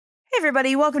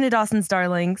everybody, welcome to Dawson's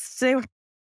Darlings. Today,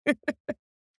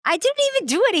 I didn't even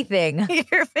do anything.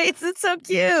 your face is so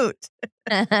cute.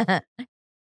 Today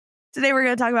we're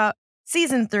going to talk about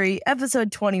Season 3,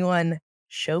 Episode 21,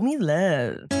 Show Me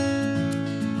Love.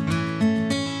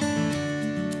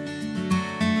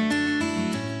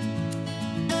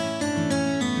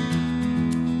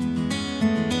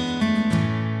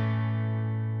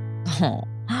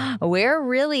 We're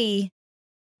really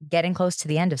getting close to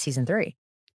the end of Season 3.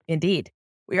 Indeed.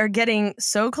 We are getting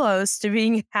so close to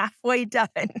being halfway done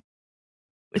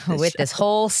with this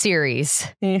whole series.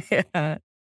 Yeah.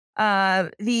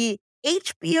 The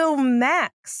HBO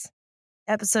Max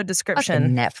episode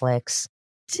description. Fucking Netflix.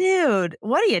 Dude,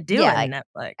 what are you doing,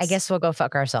 Netflix? I guess we'll go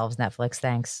fuck ourselves, Netflix.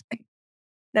 Thanks.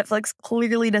 Netflix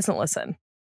clearly doesn't listen.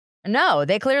 No,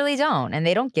 they clearly don't. And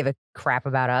they don't give a crap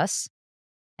about us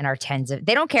and our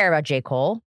they don't care about J.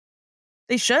 Cole.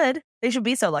 They should. They should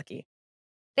be so lucky.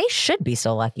 They should be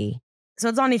so lucky. So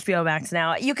it's on HBO Max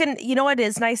now. You know what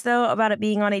is nice though about it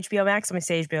being on HBO Max? Let me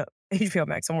say HBO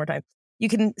Max one more time. You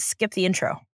can skip the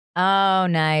intro. Oh,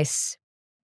 nice.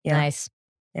 Yeah. Nice.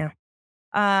 Yeah.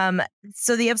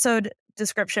 So the episode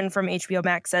description from HBO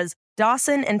Max says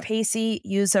Dawson and Pacey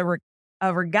use a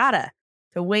regatta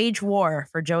to wage war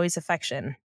for Joey's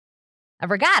affection. A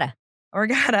regatta. A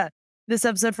regatta. This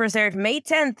episode first aired May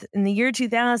 10th in the year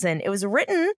 2000. It was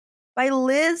written by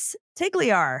Liz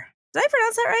Tigliar. Did I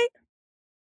pronounce that right?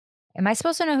 Am I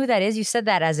supposed to know who that is? You said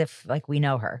that as if like we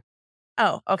know her.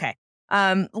 Oh, okay.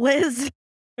 Liz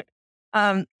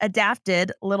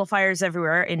adapted Little Fires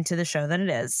Everywhere into the show that it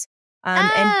is.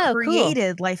 And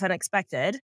created cool. Life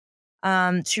Unexpected.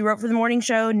 She wrote for The Morning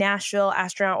Show, Nashville,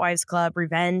 Astronaut Wives Club,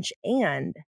 Revenge,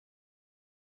 and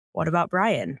What About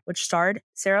Brian, which starred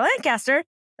Sarah Lancaster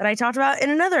that I talked about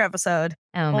in another episode.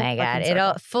 Oh my God. It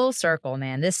all full circle,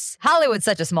 man. This Hollywood's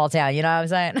such a small town, you know what I'm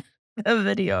saying? The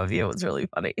video of you was really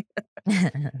funny.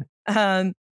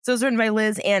 So it's written by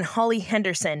Liz and Holly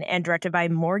Henderson and directed by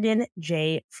Morgan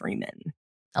J. Freeman.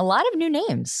 A lot of new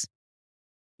names.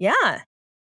 Yeah.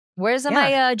 Where's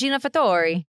my Gina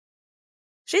Fattori?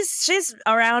 She's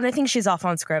around. I think she's off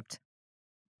on script.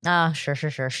 Sure.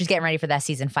 She's getting ready for that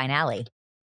season finale.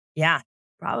 Yeah,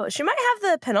 probably. She might have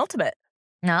the penultimate.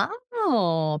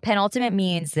 No, penultimate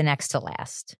means the next to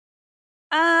last.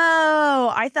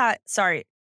 Oh, I thought, sorry.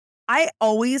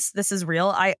 This is real.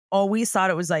 I always thought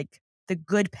it was like the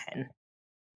good pen.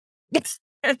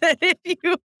 And then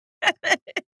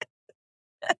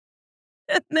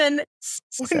and then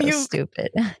when you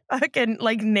stupid. Fucking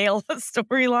like nail the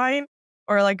storyline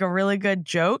or like a really good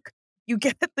joke, you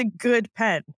get the good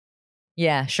pen.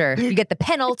 Yeah, sure. You get the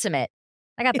penultimate.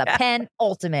 I got the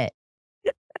penultimate.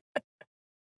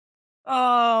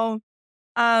 Oh,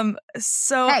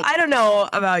 so hey. I don't know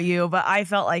about you, but I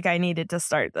felt like I needed to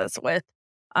start this with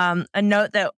a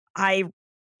note that I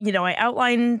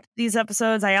outlined these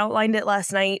episodes. I outlined it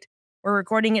last night. We're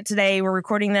recording it today. We're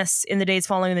recording this in the days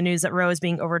following the news that Roe is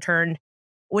being overturned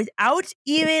without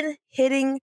even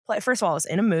hitting play. First of all, I was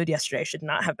in a mood yesterday. I should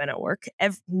not have been at work.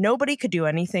 Nobody could do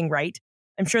anything right.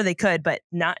 I'm sure they could, but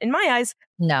not in my eyes.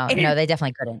 No, they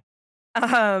definitely couldn't.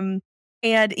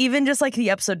 And even just like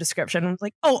the episode description, I was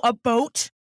like, oh, a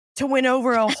boat to win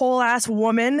over a whole ass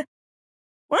woman.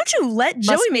 Why don't you let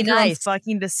Joey make her own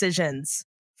fucking decisions?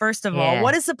 First of all,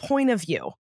 what is the point of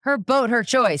you? Her boat, her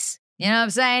choice. You know what I'm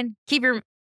saying? Keep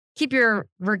your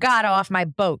regatta off my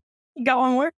boat. You got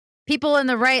one more? People in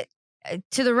the right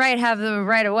to the right have the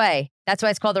right of way. That's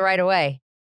why it's called the right of way.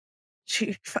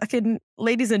 She fucking,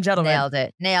 ladies and gentlemen.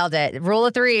 Nailed it. Rule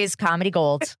of threes, comedy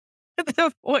gold.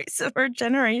 The voice of her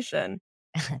generation.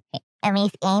 At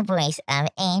least a voice of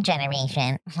a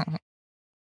generation.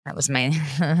 That was my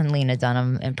Lena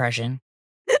Dunham impression.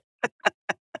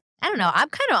 I don't know. I'm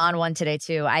kind of on one today,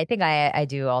 too. I think I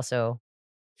do also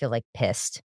feel like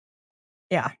pissed.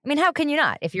 Yeah. I mean, how can you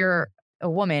not? If you're a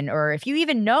woman or if you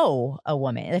even know a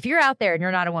woman, if you're out there and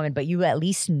you're not a woman, but you at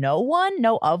least know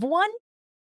of one,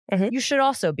 you should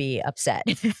also be upset.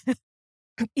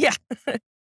 Yeah.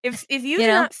 If you do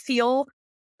not feel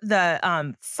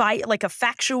the fight, like a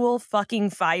factual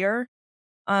fucking fire,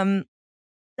 then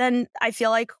I feel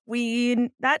like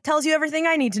that tells you everything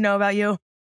I need to know about you.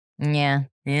 Yeah.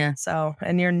 So,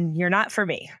 and you're not for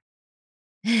me.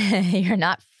 You're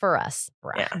not for us.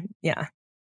 Bruh. Yeah.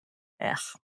 Ugh.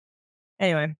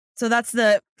 Anyway, so that's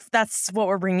what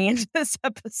we're bringing into this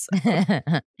episode.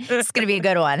 It's gonna be a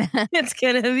good one. It's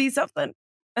gonna be something.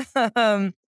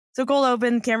 So cold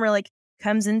open, camera like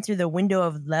comes in through the window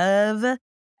of love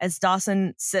as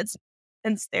Dawson sits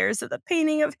and stares at the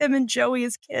painting of him and Joey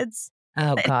as kids.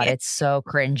 Oh God, it's so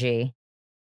cringy.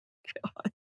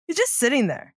 God. He's just sitting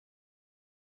there.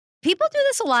 People do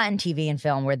this a lot in TV and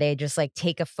film where they just like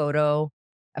take a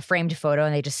framed photo,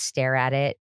 and they just stare at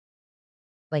it.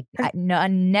 Like, no,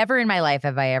 never in my life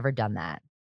have I ever done that.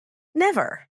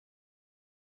 Never.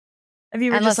 Have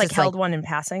you ever Unless just like it's, held one in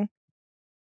passing?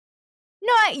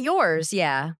 Not yours,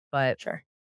 yeah, but Sure.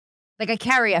 like I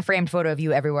carry a framed photo of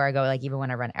you everywhere I go, like even when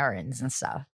I run errands and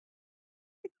stuff.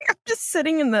 I'm just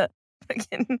sitting in the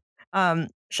fucking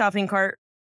shopping cart,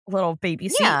 little baby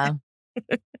seat. Yeah.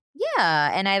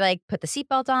 Yeah, and I like put the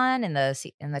seatbelt on in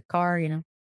the car, you know.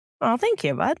 Oh, thank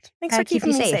you, bud. Thanks Gotta for keep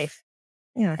keeping you me safe. safe.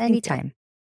 Yeah, thank you. Anytime.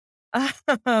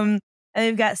 And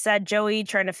we've got sad Joey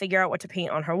trying to figure out what to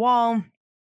paint on her wall.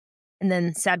 And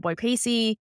then sad boy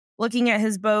Pacey looking at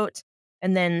his boat.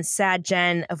 And then sad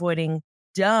Jen avoiding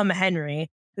dumb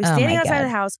Henry, who's Oh standing my outside God. the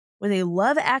house with a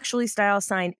Love Actually style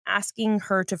sign asking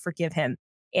her to forgive him.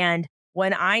 And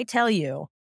when I tell you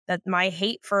that my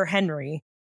hate for Henry,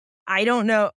 I don't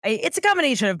know, it's a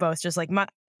combination of both, just like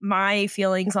my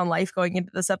feelings on life going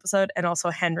into this episode and also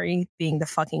Henry being the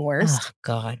fucking worst. Oh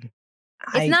God.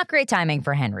 It's not great timing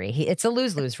for Henry. It's a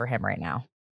lose-lose for him right now.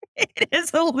 It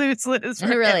is a lose-lose. It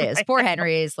really is. Poor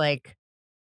Henry is like,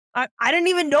 I didn't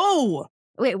even know.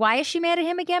 wait, why is she mad at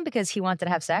him again? Because he wanted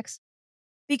to have sex?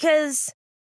 Because,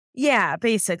 yeah,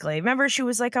 basically. Remember, she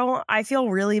was like, oh, I feel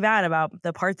really bad about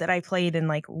the part that I played in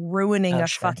like ruining a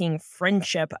fucking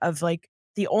friendship of like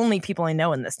the only people I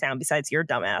know in this town besides your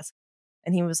dumbass.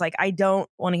 And he was like, I don't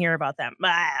want to hear about that.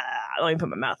 Let me put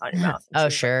my mouth on your mouth. Oh,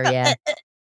 sure. Like, yeah.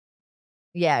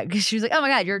 Yeah. Because she was like, oh my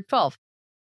God, you're 12.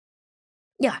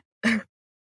 Yeah.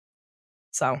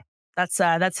 So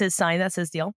that's his sign. That's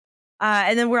his deal.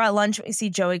 And then we're at lunch. We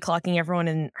see Joey clocking everyone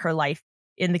in her life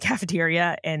in the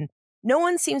cafeteria, and no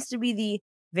one seems to be the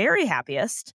very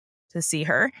happiest to see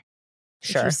her.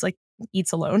 Sure. She just like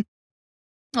eats alone.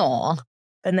 Aw.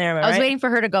 Been there, I was waiting for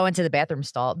her to go into the bathroom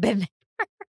stall.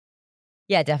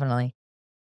 Yeah, definitely.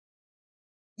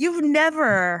 You've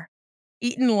never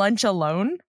eaten lunch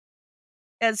alone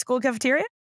at school cafeteria?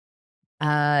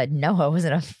 No, I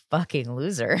wasn't a fucking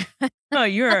loser. Oh,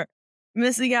 you're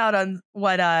missing out on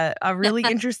what a really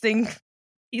interesting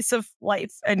piece of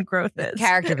life and growth is.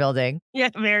 Character building. Yeah,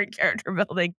 very character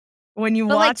building. When you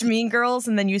But, like, watch Mean Girls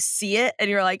and then you see it and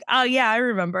you're like, oh yeah, I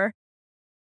remember.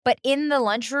 But in the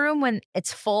lunchroom, when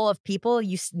it's full of people,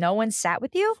 no one sat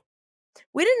with you?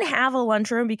 We didn't have a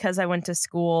lunchroom because I went to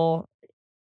school.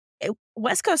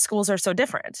 West Coast schools are so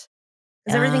different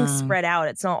because everything's spread out.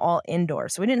 It's not all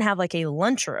indoors. So we didn't have like a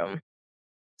lunchroom.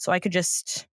 So I could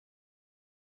just,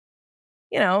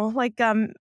 like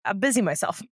busy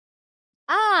myself.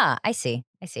 Ah, I see.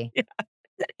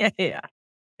 Yeah.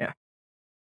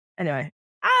 Anyway,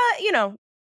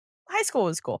 high school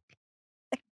was cool.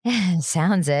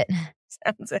 Sounds it.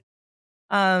 Sounds it.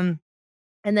 And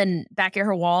then back at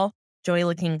her wall, Joey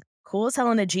looking cool as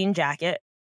hell in a jean jacket.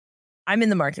 I'm in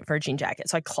the market for a jean jacket,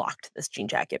 so I clocked this jean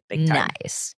jacket big time.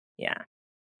 Nice. Yeah.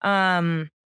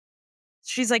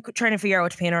 She's like trying to figure out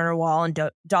what to paint on her wall, and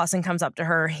Dawson comes up to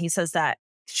her. He says that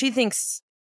she thinks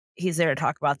he's there to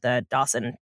talk about the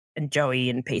Dawson and Joey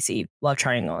and Pacey love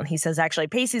triangle. And he says, actually,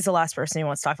 Pacey's the last person he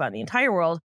wants to talk about in the entire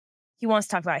world. He wants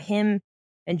to talk about him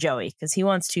and Joey because he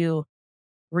wants to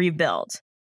rebuild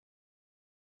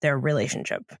their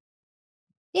relationship.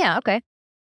 Yeah, okay.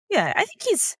 Yeah, I think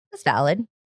that's valid.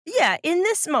 Yeah, in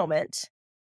this moment,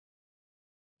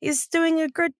 he's doing a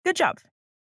good job.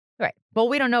 Right. Well,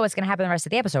 we don't know what's going to happen the rest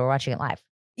of the episode. We're watching it live.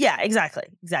 Yeah, exactly.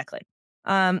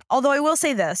 Although I will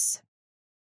say this,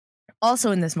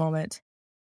 also in this moment,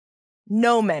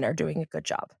 no men are doing a good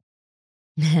job.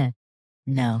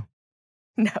 No.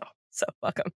 So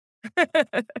fuck them.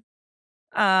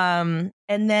 And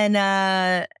then,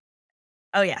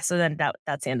 oh yeah, so then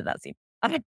that's the end of that scene.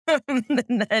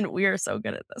 And then we are so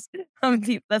good at this.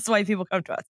 That's why people come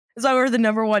to us. That's why we're the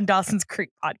 #1 Dawson's Creek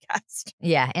podcast.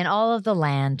 Yeah, in all of the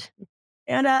land.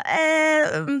 And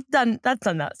done. That's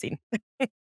done that scene.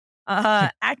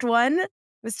 Act 1,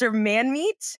 Mr.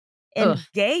 Manmeat and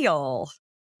Gale.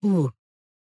 Ooh.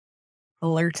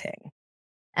 Flirting.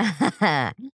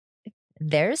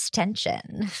 There's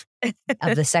tension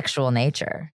of the sexual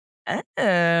nature. Oh.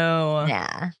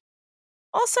 Yeah.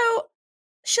 Also,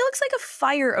 she looks like a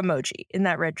fire emoji in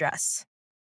that red dress.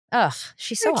 Ugh,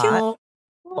 she's so hot.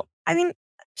 Well, I mean,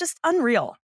 just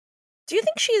unreal. Do you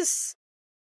think she's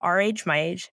our age, my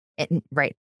age?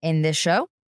 Right. In this show?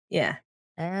 Yeah.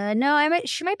 No,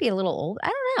 she might be a little old. I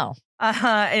don't know.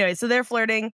 Anyway, so they're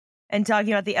flirting and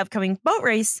talking about the upcoming boat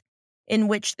race in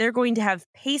which they're going to have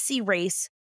Pacey race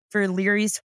for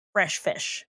Leary's fresh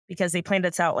fish because they planned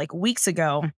this out like weeks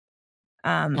ago.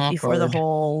 before the Awkward.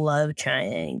 whole love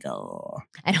triangle.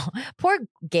 I know. Poor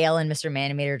Gail and Mr.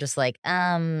 Manometer just like,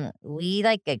 we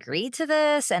like agreed to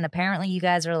this, and apparently you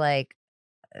guys are like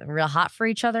real hot for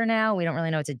each other now. We don't really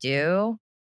know what to do.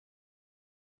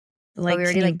 But we Like,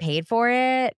 already can like you paid for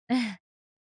it.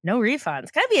 no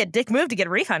refunds? Gotta be a dick move to get a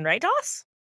refund, right, Doss?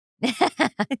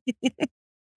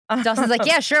 Dawson's like,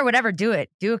 yeah, sure, whatever. Do it.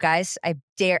 Do it, guys. I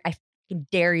fucking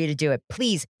dare you to do it.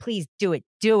 Please, please do it.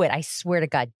 Do it. I swear to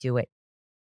God, do it.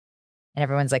 And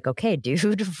everyone's like, okay,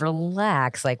 dude,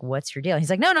 relax. Like, what's your deal? He's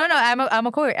like, no, I'm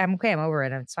okay. I'm over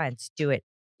it. It's fine. Just do it.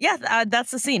 Yeah,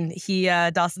 that's the scene.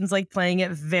 Dawson's like playing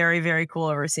it very, very cool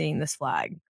overseeing this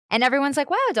flag. And everyone's like,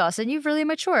 wow, Dawson, you've really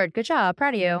matured. Good job.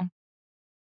 Proud of you.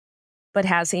 But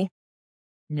has he?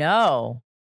 No.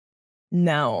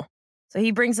 No. So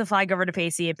he brings the flag over to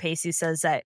Pacey, and Pacey says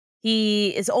that he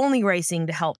is only racing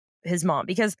to help his mom.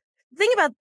 Because the thing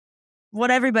about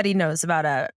what everybody knows about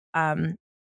a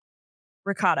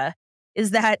ricotta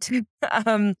is that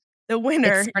the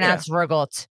winner. It's pronounced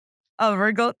Rigolt. Oh,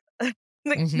 Rigolt. The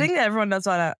Mhm. thing that everyone knows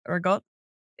about a Rigolt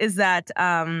is that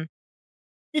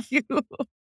you,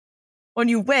 when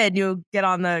you win, you get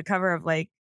on the cover of like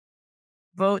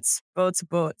boats.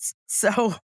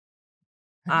 So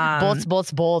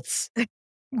Bolts. bolts.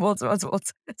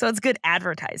 So it's good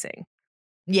advertising.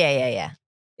 Yeah.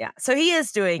 Yeah. So he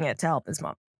is doing it to help his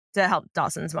mom, to help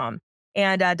Dawson's mom.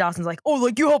 And Dawson's like, oh,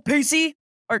 like you help Pacey?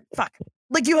 Or fuck,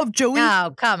 like you help Joey?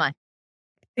 Oh, come on.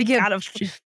 Out of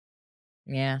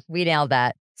Yeah, we nailed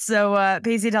that. So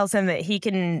Pacey tells him that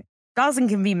Dawson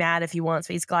can be mad if he wants,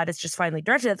 but he's glad it's just finally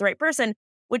directed at the right person,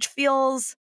 which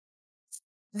feels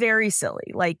very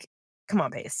silly. Like, come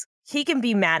on, Pace. He can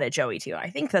be mad at Joey too. I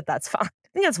think that's fine. I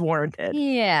think that's warranted.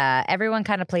 Yeah, everyone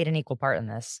kind of played an equal part in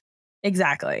this.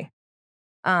 Exactly.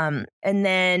 And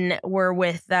then we're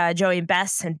with Joey and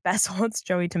Bess wants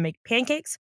Joey to make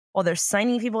pancakes while they're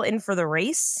signing people in for the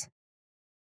race.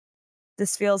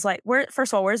 This feels like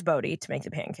first of all, where's Bodie to make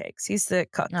the pancakes? He's the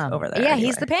cook over there. Yeah, anyway.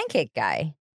 he's the pancake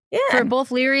guy. Yeah. For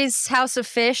both Leary's House of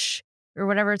Fish or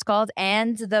whatever it's called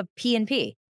and the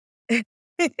P&P.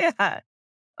 Yeah.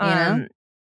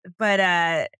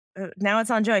 But now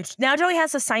it's on Joey. Now Joey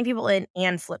has to sign people in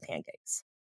and flip pancakes.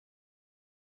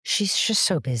 She's just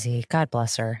so busy. God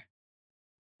bless her.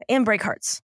 And break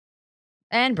hearts.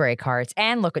 And break hearts.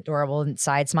 And look adorable and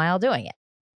side smile doing it.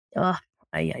 Ugh.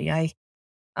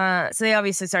 So they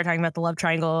obviously start talking about the love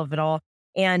triangle of it all.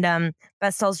 And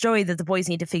Bess tells Joey that the boys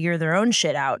need to figure their own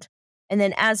shit out. And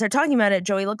then as they're talking about it,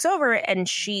 Joey looks over and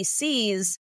she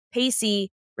sees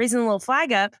Pacey raising a little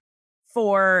flag up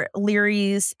for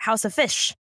Leary's House of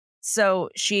Fish. So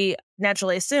she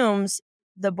naturally assumes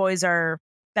the boys are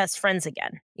best friends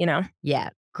again, you know? Yeah.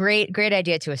 Great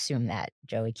idea to assume that,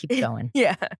 Joey. Keep going.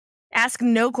 Yeah. Ask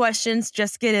no questions.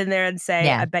 Just get in there and say,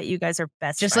 I bet you guys are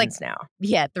best friends now.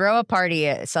 Yeah. Throw a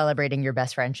party celebrating your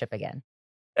best friendship again.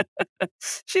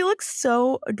 She looks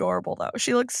so adorable, though.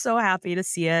 She looks so happy to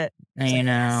see it. It's know.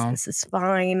 Yes, this is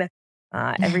fine.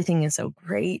 Everything is so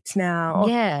great now.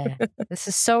 Yeah. This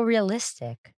is so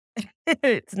realistic.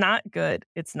 It's not good.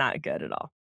 It's not good at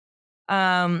all.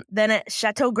 Then at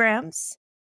Chateau Grams,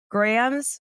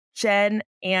 Jen,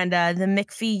 and the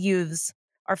McPhee youths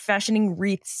are fashioning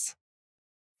wreaths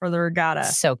for the regatta.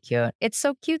 So cute. It's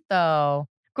so cute, though.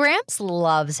 Gramps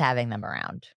loves having them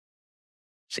around.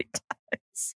 She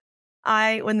does.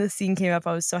 When the scene came up,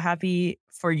 I was so happy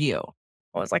for you.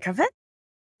 I was like, I bet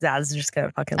Dad's just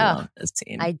gonna fucking love this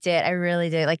scene. I did. I really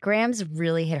did. Like, Grams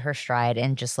really hit her stride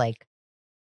and just like,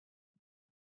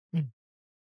 you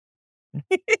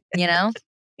know?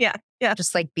 Yeah.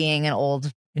 Just like being an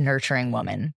old, nurturing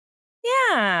woman.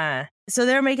 Yeah. So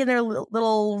they're making their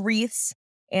little wreaths,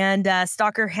 and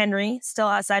Stalker Henry still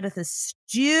outside with his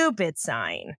stupid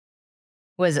sign.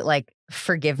 Was it like,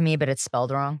 forgive me, but it's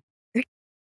spelled wrong?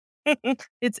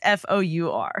 It's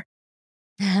FOUR.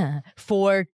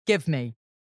 Forgive me.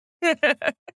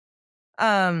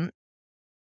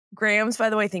 Grams, by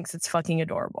the way, thinks it's fucking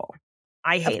adorable.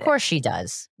 I hate it. Of course she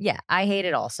does. Yeah, I hate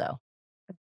it also.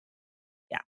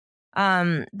 Yeah.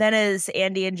 Then as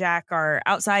Andy and Jack are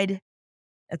outside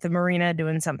at the marina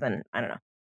doing something, I don't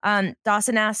know.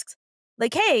 Dawson asks,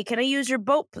 like, hey, can I use your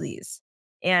boat, please?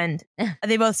 And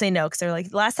they both say no, because they're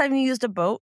like, last time you used a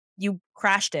boat, you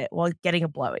crashed it while getting a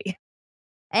blowy.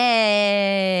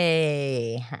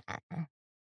 Hey.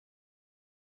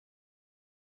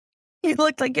 You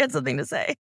looked like you had something to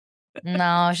say. No,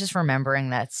 I was just remembering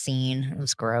that scene. It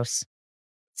was gross.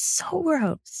 So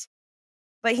gross.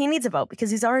 But he needs a boat because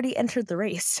he's already entered the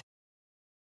race.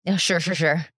 Yeah, sure.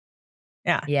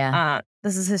 Yeah.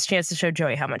 This is his chance to show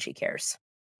Joey how much he cares.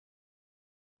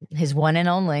 His one and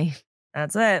only.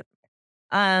 That's it.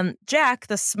 Jack,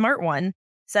 the smart one,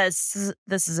 says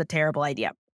this is a terrible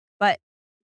idea. But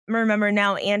remember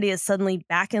now Andy is suddenly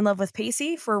back in love with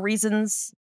Pacey for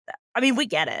reasons. I mean, we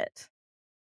get it.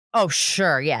 Oh,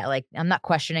 sure. Yeah. Like, I'm not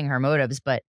questioning her motives,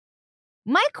 but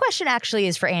my question actually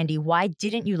is for Andy. Why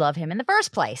didn't you love him in the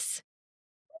first place?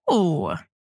 Ooh.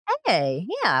 Hey,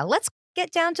 yeah. Let's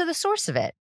get down to the source of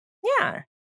it. Yeah.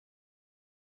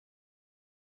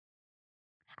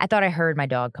 I thought I heard my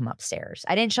dog come upstairs.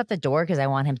 I didn't shut the door because I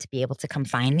want him to be able to come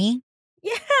find me.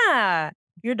 Yeah.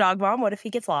 Your dog mom, what if he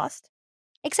gets lost?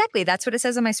 Exactly. That's what it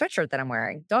says on my sweatshirt that I'm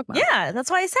wearing. Dog mom. Yeah, that's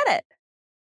why I said it.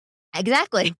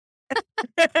 Exactly.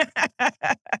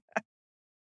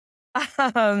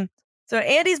 So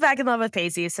Andy's back in love with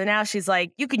Pacey. So now she's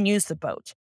like, you can use the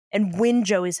boat and win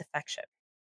Joey's affection.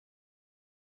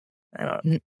 I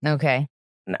don't Okay.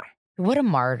 No. What a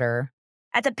martyr.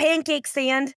 At the pancake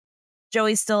stand,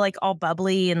 Joey's still like all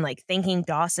bubbly and like thanking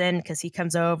Dawson because he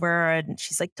comes over and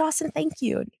she's like, Dawson, thank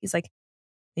you. And he's like,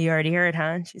 you already heard, huh?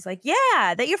 And she's like,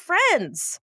 yeah, that you're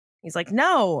friends. He's like,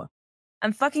 no,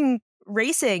 I'm fucking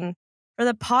racing for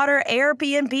the Potter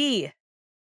Airbnb.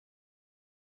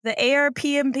 The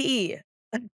Airbnb.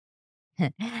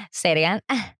 Say it again.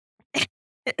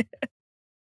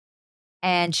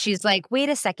 And she's like, wait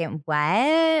a second.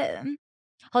 What?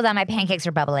 Hold on. My pancakes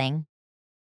are bubbling.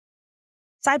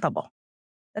 Side bubble.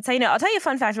 That's how you know. I'll tell you a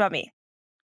fun fact about me.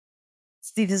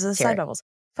 Steve, this is side bubbles.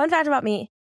 Fun fact about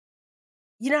me.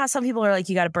 You know how some people are like,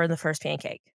 you got to burn the first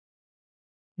pancake?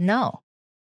 No.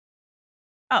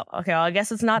 Oh, okay. Well, I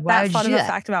guess it's not that fun of a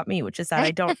fact about me, which is that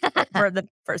I don't burn the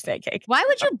first pancake. Why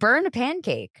would you burn a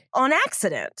pancake? On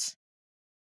accident.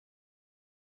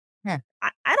 Huh.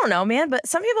 I don't know, man, but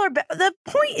some people are the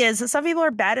point is that some people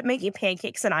are bad at making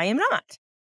pancakes and I am not.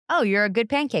 Oh, you're a good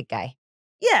pancake guy.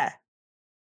 Yeah.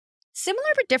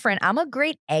 Similar but different. I'm a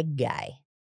great egg guy.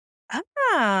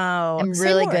 Oh. I'm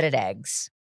really good at eggs.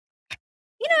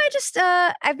 You know, I just,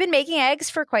 I've been making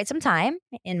eggs for quite some time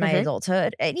in my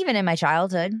adulthood and even in my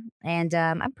childhood. And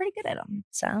I'm pretty good at them.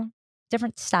 So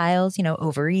different styles, you know,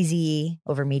 over easy,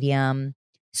 over medium,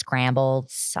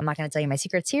 scrambled. I'm not going to tell you my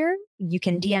secrets here. You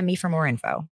can DM me for more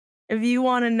info. If you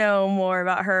want to know more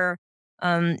about her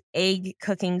egg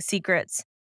cooking secrets,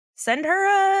 send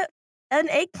her an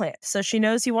eggplant so she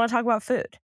knows you want to talk about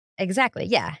food. Exactly.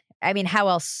 Yeah. I mean, how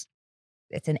else?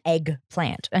 It's an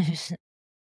eggplant.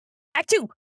 Act 2.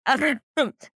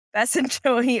 Bess and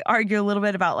Joey argue a little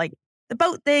bit about like the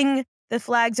boat thing. The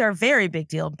flags are a very big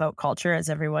deal in boat culture, as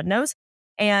everyone knows.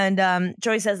 And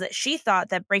Joey says that she thought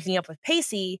that breaking up with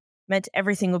Pacey meant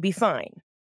everything would be fine.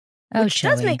 Which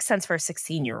does make sense for a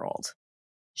 16-year-old.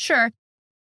 Sure.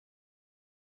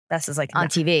 Bess is like, on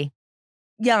TV.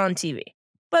 Yeah, on TV.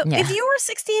 But if you were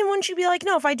 16, wouldn't you be like,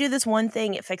 no, if I do this one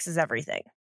thing, it fixes everything?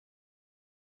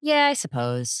 Yeah, I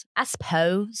suppose.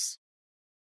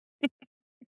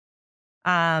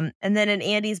 And then in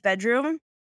Andy's bedroom,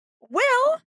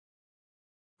 Will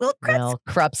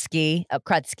Krupski.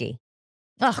 Krutsky.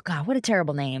 Oh, God, what a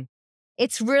terrible name.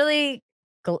 It's really,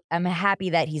 I'm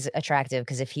happy that he's attractive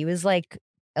because if he was like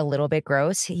a little bit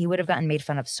gross, he would have gotten made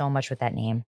fun of so much with that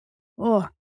name. Oh,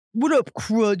 what up,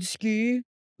 Krudsky?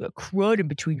 Got crud in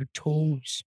between your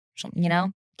toes. Something, you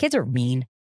know? Kids are mean.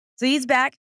 So he's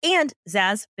back. And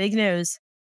Zaz, big news.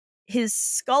 His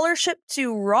scholarship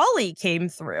to Raleigh came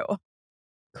through.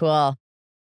 Cool.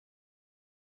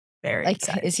 Very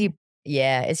exciting. Is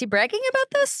he bragging about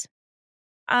this?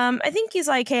 I think he's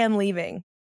like, hey, I'm leaving.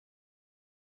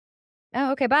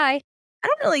 Oh, okay, bye. I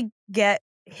don't really get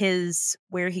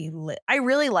where he lives. I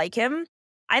really like him.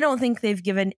 I don't think they've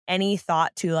given any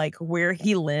thought to like where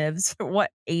he lives,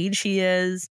 what age he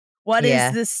is. What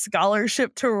is this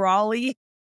scholarship to Raleigh?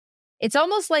 It's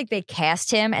almost like they cast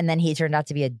him and then he turned out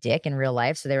to be a dick in real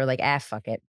life. So they were like, fuck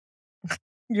it.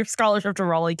 Your scholarship to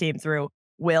Raleigh came through,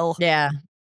 Will. Yeah.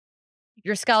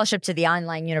 Your scholarship to the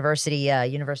online university,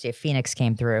 University of Phoenix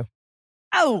came through.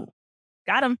 Oh,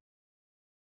 got him.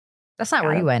 That's not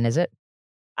where you went, is it?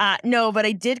 No, but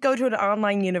I did go to an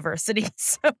online university.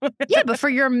 So. Yeah, but for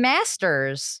your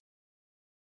master's.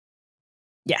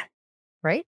 Yeah.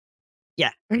 Right?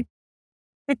 Yeah.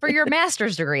 For your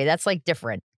master's degree, that's like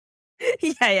different.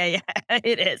 Yeah.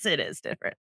 It is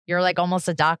different. You're like almost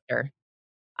a doctor.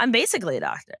 I'm basically a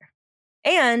doctor.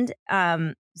 And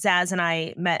Zaz and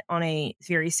I met on a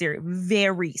very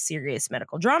serious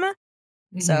medical drama.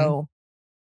 Mm-hmm. So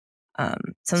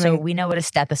so we know what a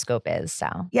stethoscope is. So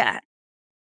yeah.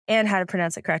 And how to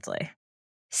pronounce it correctly.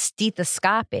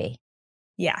 Stethoscopy.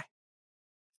 Yeah.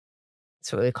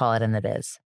 That's what we call it in the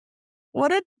biz.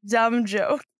 What a dumb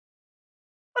joke.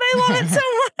 But I love it so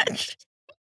much.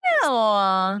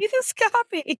 Ew. Read this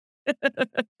copy.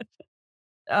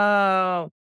 Oh.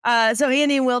 So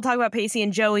Andy and Will talk about Pacey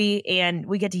and Joey, and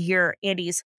we get to hear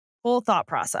Andy's full thought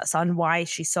process on why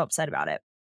she's so upset about it.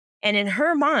 And in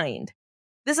her mind,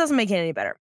 this doesn't make it any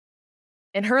better.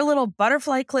 In her little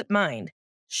butterfly clip mind,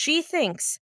 she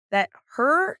thinks that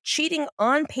her cheating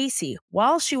on Pacey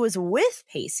while she was with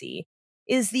Pacey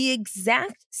is the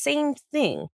exact same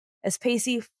thing as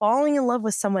Pacey falling in love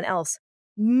with someone else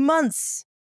months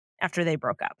after they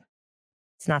broke up.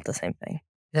 It's not the same thing.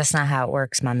 That's not how it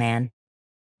works, my man.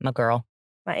 My girl.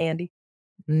 My Andy.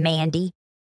 Mandy.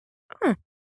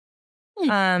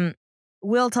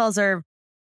 Will tells her,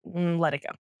 let it go.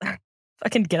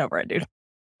 Fucking get over it, dude.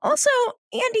 Also,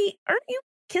 Andy, aren't you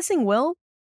kissing Will?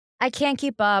 I can't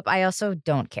keep up. I also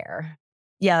don't care.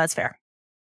 Yeah, that's fair.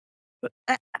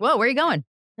 Whoa, where are you going?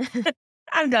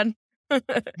 I'm done.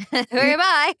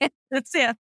 Bye. That's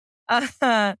yeah.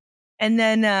 And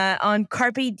then on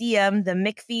Carpe Diem, the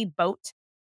McPhee boat,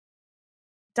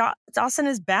 Dawson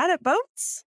is bad at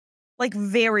boats, like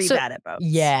very bad at boats.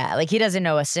 Yeah, like he doesn't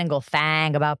know a single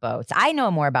thing about boats. I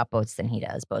know more about boats than he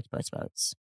does.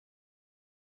 Boats.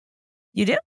 You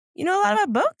do? You know a lot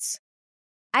about boats?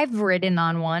 I've ridden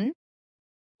on one.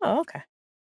 Oh, okay.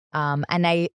 And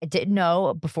I didn't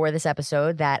know before this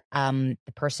episode that the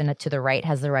person to the right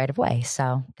has the right of way.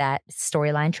 So that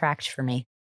storyline tracked for me.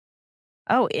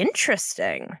 Oh,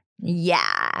 interesting.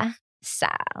 Yeah. So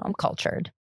I'm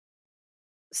cultured.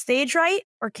 Stage right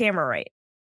or camera right?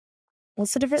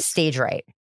 What's the difference? Stage right.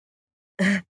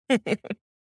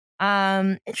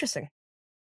 Interesting.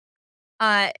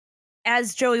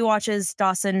 As Joey watches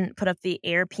Dawson put up the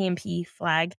Air PMP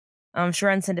flag, she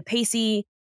runs into Pacey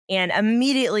and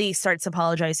immediately starts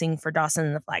apologizing for Dawson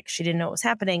and the flag. She didn't know what was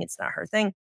happening. It's not her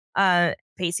thing.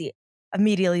 Pacey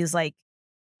immediately is like,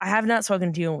 I have not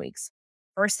spoken to you in weeks.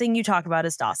 First thing you talk about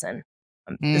is Dawson.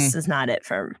 This is not it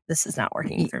this is not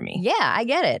working for me. Yeah, I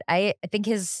get it. I think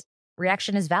his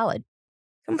reaction is valid.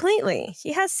 Completely.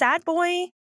 He has sad boy.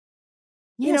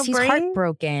 Yes, he's brain.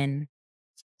 Heartbroken.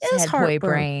 Sad boy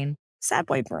brain. Sad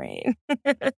boy brain.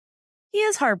 He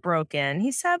is heartbroken.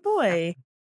 He's sad boy.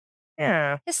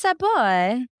 Yeah. He's sad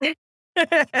boy.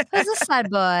 Who's a sad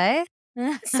boy?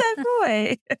 Sad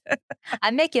boy.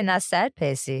 I'm making that sad,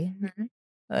 Pacey.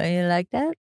 Oh, you like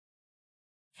that?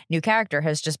 New character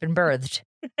has just been birthed.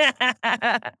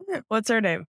 What's her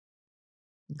name?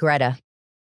 Greta.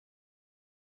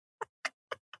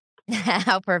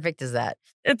 How perfect is that?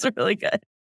 It's really good.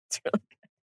 It's really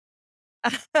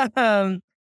good.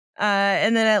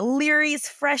 And then at Leary's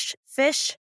Fresh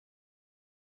Fish,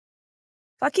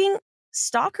 fucking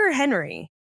Stalker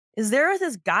Henry is there with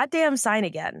his goddamn sign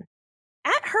again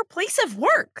at her place of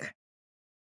work.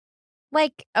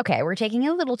 Like, okay, we're taking it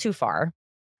a little too far.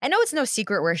 I know it's no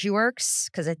secret where she works,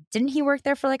 because didn't he work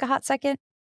there for like a hot second?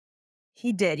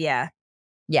 He did, yeah.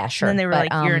 Yeah, sure. And then they were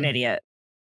like, you're an idiot.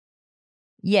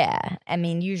 Yeah. I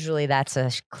mean, usually that's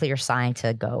a clear sign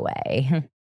to go away.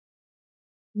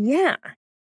 Yeah.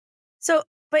 So,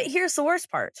 but here's the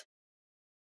worst part.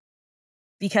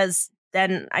 Because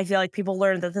then I feel like people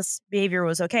learned that this behavior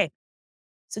was okay.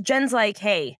 So Jen's like,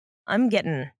 hey, I'm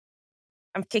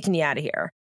kicking you out of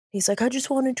here. He's like, I just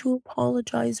wanted to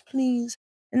apologize, please.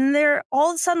 And they're all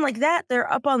of a sudden like that.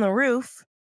 They're up on the roof.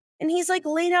 And he's like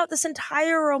laid out this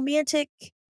entire romantic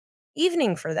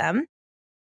evening for them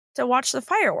to watch the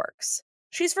fireworks.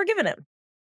 She's forgiven him.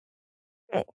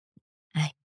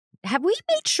 Have we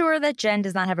made sure that Jen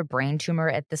does not have a brain tumor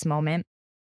at this moment?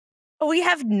 Oh, we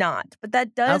have not. But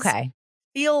that does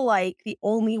feel like the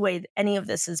only way that any of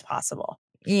this is possible.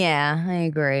 Yeah, I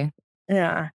agree.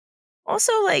 Yeah.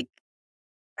 Also, like,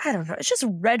 I don't know. It's just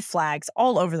red flags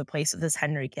all over the place with this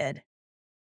Henry kid.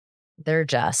 They're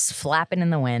just flapping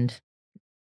in the wind.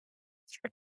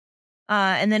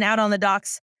 And then out on the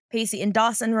docks, Pacey and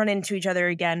Dawson run into each other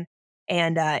again.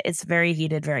 And it's very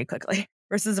heated very quickly.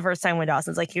 Versus the first time when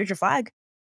Dawson's like, here's your flag.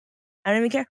 I don't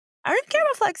even care. I don't even care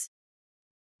about flags.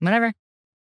 Whatever.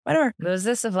 Was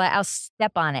this a flag? I'll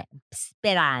step on it.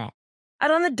 Spit on it.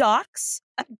 Out on the docks.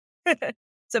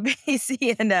 So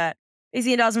Pacey and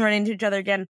Dawson run into each other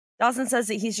again. Dawson says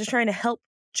that he's just trying to help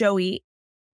Joey.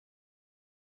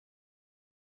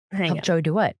 Help Joey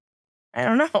do what? I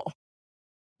don't know.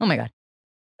 Oh my God.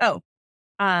 Oh.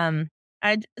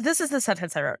 This is the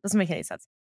sentence I wrote. Doesn't make any sense.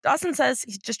 Dawson says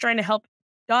he's just trying to help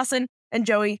Dawson and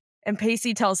Joey, and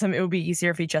Pacey tells him it would be easier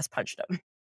if he just punched him.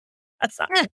 That's not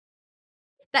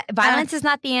violence is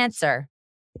not the answer.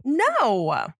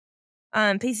 No.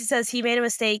 Pacey says he made a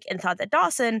mistake and thought that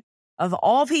Dawson, of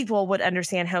all people, would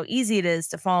understand how easy it is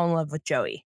to fall in love with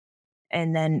Joey.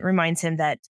 And then reminds him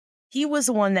that he was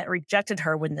the one that rejected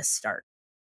her when this started.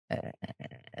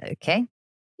 Okay.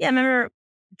 Yeah, remember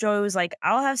Joey was like,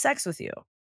 I'll have sex with you.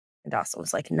 And Dawson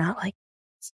was like, not like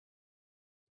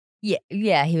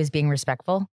Yeah, he was being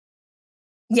respectful.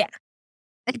 Yeah.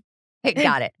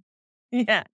 Got it.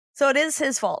 Yeah. So it is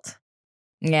his fault.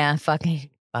 Yeah, fucking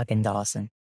Dawson.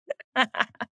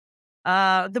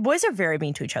 The boys are very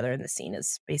mean to each other in the scene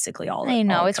is basically all I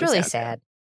know, all it it's comes really down to. sad.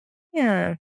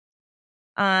 Yeah.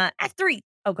 Act 3.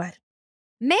 Oh, go ahead.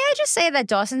 May I just say that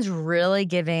Dawson's really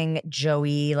giving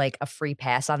Joey like a free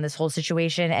pass on this whole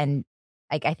situation, and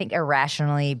like I think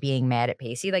irrationally being mad at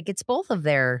Pacey. Like it's both of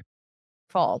their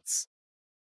faults.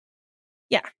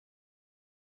 Yeah.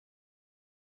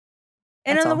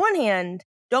 And That's on the all. one hand,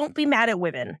 don't be mad at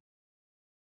women.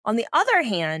 On the other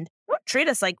hand, don't treat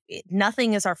us like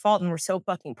nothing is our fault and we're so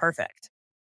fucking perfect.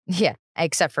 Yeah,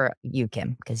 except for you,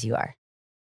 Kim, because you are.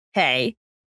 Hey.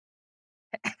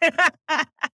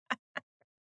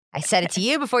 I said it to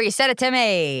you before you said it to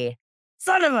me.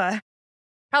 Son of a.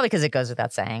 Probably because it goes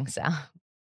without saying, so.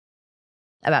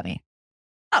 About me.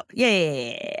 Oh,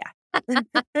 yeah.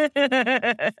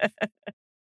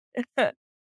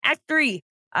 Act 3.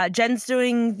 Jen's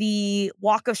doing the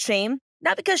walk of shame.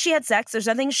 Not because she had sex. There's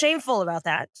nothing shameful about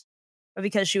that. But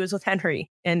because she was with Henry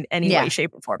in any way,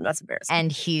 shape, or form. That's embarrassing. And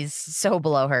he's so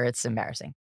below her, it's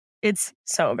embarrassing. It's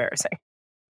so embarrassing.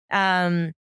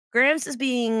 Grams is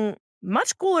being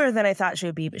much cooler than I thought she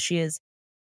would be, but she is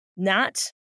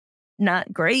not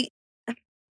great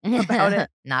about it.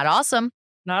 Not awesome.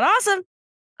 Not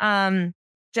awesome.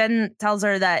 Jen tells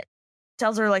her like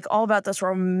all about this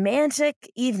romantic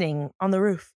evening on the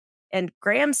roof. And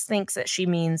Grams thinks that she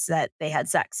means that they had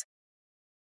sex.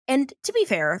 And to be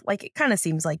fair, like it kind of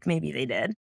seems like maybe they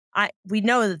did. We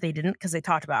know that they didn't because they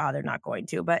talked about how they're not going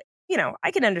to, but you know,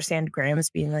 I can understand Grams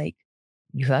being like,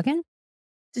 you fucking?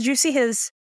 Did you see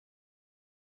his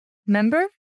member?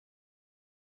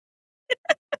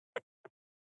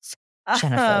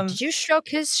 Jennifer, did you stroke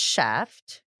his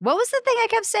shaft? What was the thing I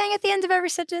kept saying at the end of every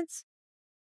sentence?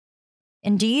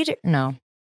 Indeed? No.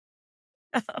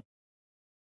 I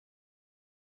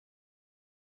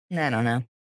don't know.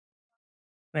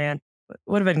 Man,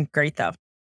 would have been great though.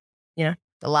 Yeah.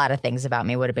 A lot of things about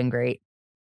me would have been great.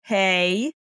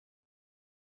 Hey.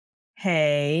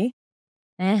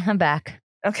 I'm back.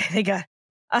 Okay, thank God.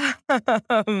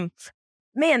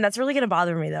 Man, that's really gonna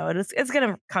bother me though. It's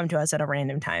gonna come to us at a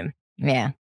random time.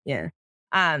 Yeah.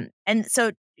 And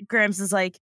so Grams is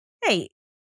like, hey,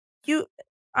 you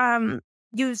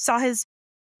saw his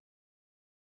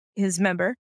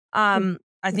member.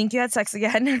 I think you had sex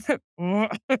again.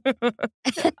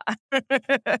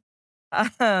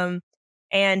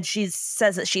 And she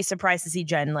says that she's surprised to see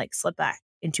Jen like slip back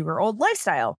into her old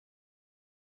lifestyle.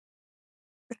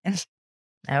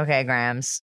 Okay,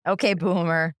 Grams. Okay,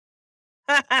 boomer.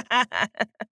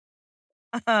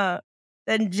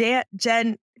 Then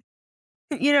Jen,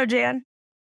 you know Jan?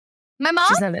 My mom?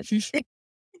 She's not it.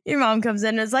 Your mom comes in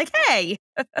and is like, hey,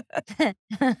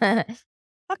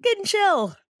 fucking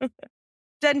chill.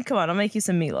 Jen, come on, I'll make you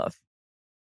some meatloaf.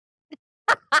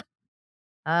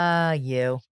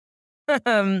 You.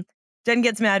 Jen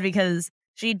gets mad because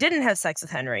she didn't have sex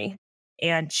with Henry.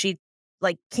 And she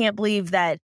like can't believe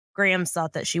that Grams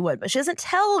thought that she would. But she doesn't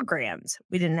tell Grams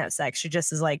we didn't have sex. She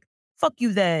just is like, fuck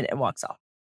you then, and walks off.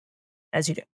 As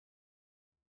you do.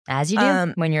 As you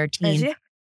do when you're a teen.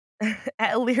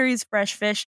 At Leary's Fresh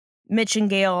Fish, Mitch and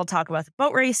Gail talk about the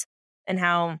boat race and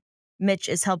how Mitch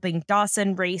is helping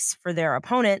Dawson race for their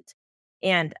opponent.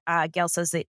 And Gail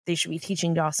says that they should be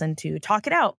teaching Dawson to talk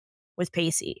it out with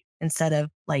Pacey instead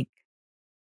of like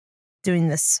doing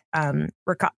this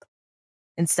recap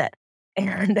instead.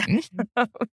 And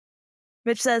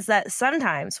Mitch says that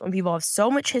sometimes when people have so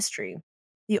much history,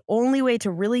 the only way to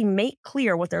really make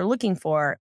clear what they're looking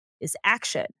for is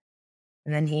action.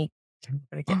 And then he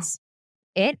gets.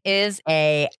 It is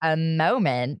a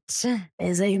moment.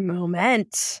 Is a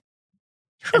moment.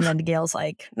 And then Gail's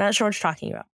like, not sure what you're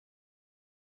talking about.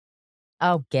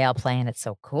 Oh, Gail playing it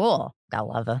so cool. I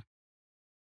love her.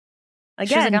 Again,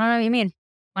 she's like, I don't know what you mean.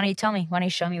 Why don't you tell me? Why don't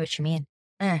you show me what you mean?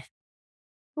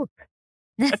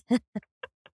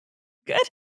 Good.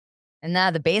 And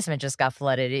now the basement just got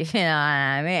flooded. You know what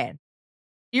I mean?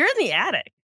 You're in the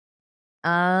attic.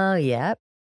 Oh, yep.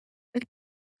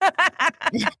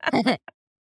 And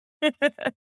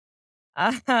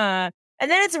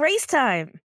then it's race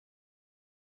time.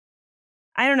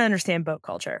 I don't understand boat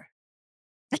culture.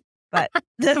 But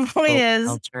the point is,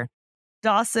 culture.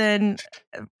 Dawson,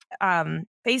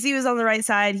 Pacey was on the right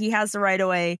side. He has the right of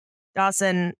way.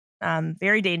 Dawson,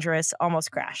 very dangerous,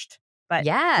 almost crashed. But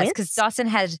yes, because Dawson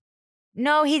had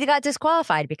No, he got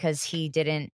disqualified because he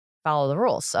didn't follow the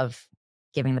rules of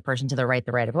giving the person to the right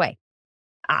of way.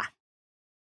 Ah.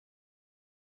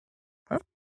 Huh?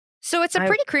 So it's a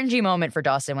pretty cringy moment for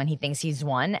Dawson when he thinks he's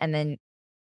won. And then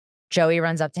Joey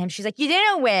runs up to him. She's like, you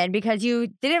didn't win because you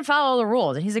didn't follow the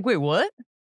rules. And he's like, wait, what?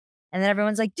 And then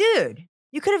everyone's like, dude,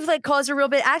 you could have like caused a real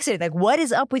big accident. Like, what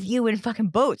is up with you in fucking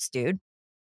boats, dude?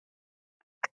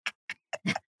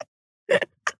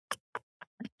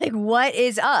 Like, what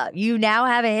is up? You now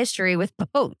have a history with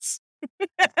boats.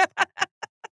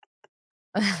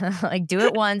 Like, do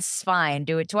it once, fine.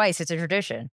 Do it twice. It's a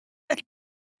tradition.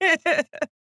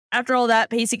 After all that,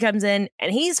 Pacey comes in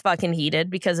and he's fucking heated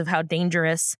because of how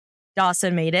dangerous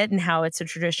Dawson made it and how it's a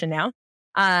tradition now.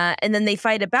 And then they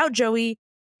fight about Joey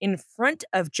in front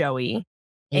of Joey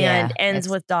and ends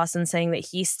with Dawson saying that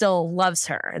he still loves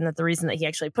her and that the reason that he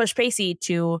actually pushed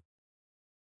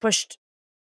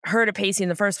her to Pacey in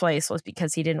the first place was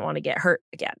because he didn't want to get hurt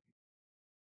again.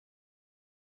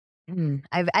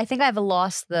 I think I've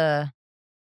lost the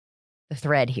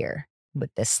thread here with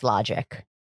this logic.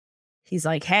 He's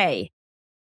like, hey,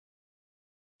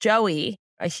 Joey,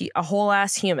 a whole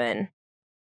ass human,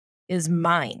 is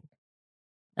mine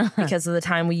because of the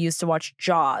time we used to watch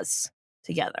Jaws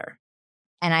together.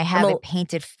 And I have a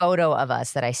painted photo of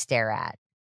us that I stare at.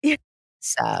 Yeah.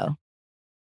 So.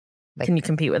 Like, can you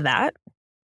compete with that?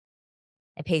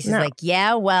 And Pacey's like,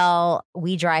 yeah, well,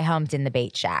 we dry humped in the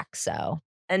bait shack, so.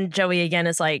 And Joey again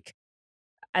is like,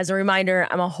 as a reminder,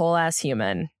 I'm a whole ass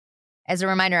human. As a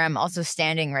reminder, I'm also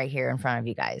standing right here in front of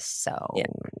you guys. So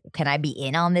can I be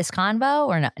in on this convo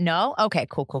or not? No? Okay,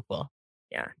 cool.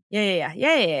 Yeah.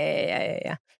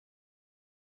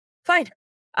 Fine.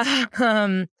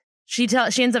 She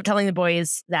ends up telling the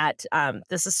boys that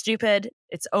this is stupid.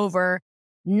 It's over.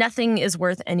 Nothing is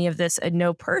worth any of this, and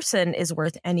no person is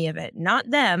worth any of it. Not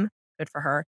them, good for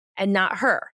her, and not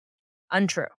her.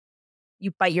 Untrue.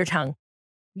 You bite your tongue.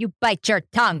 You bite your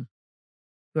tongue.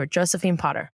 You are Josephine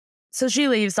Potter. So she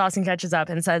leaves. Dawson catches up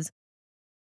and says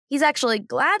he's actually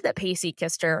glad that Pacey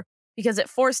kissed her because it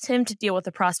forced him to deal with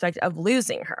the prospect of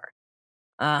losing her.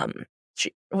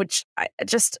 Which I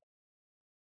just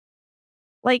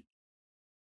like.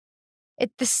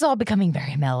 This is all becoming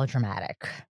very melodramatic.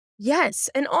 Yes.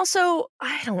 And also,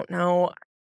 I don't know.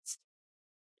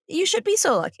 You should be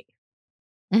so lucky.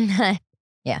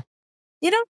 Yeah.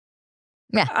 You know?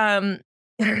 Yeah.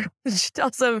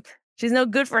 Also, she's no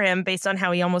good for him based on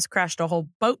how he almost crashed a whole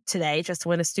boat today just to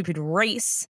win a stupid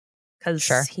race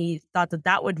because he thought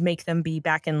that would make them be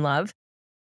back in love.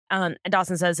 And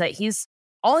Dawson says that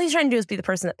all he's trying to do is be the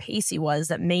person that Pacey was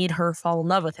that made her fall in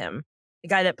love with him. The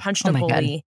guy that punched a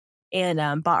bully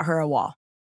and bought her a wall.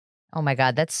 Oh my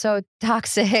God, that's so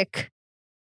toxic.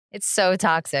 It's so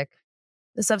toxic.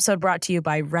 This episode brought to you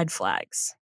by Red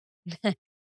Flags.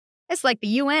 It's like the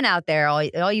UN out there.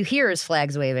 All you hear is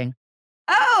flags waving.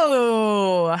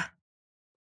 Oh!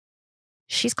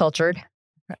 She's cultured.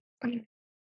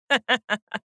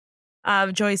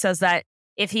 Joey says that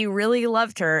if he really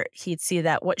loved her, he'd see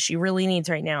that what she really needs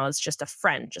right now is just a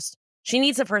friend. She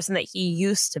needs a person that he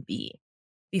used to be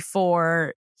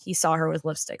before he saw her with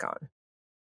lipstick on.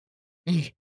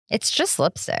 It's just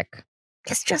lipstick.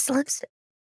 It's just lipstick.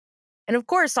 And of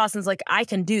course, Dawson's like, I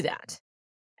can do that.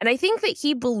 And I think that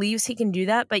he believes he can do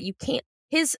that, but you can't.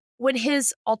 When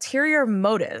his ulterior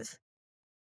motive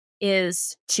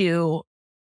is to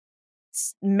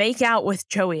make out with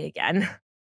Joey again,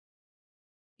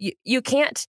 you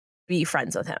can't be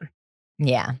friends with him.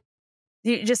 Yeah.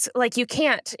 You just like, you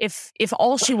can't, if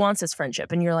all she wants is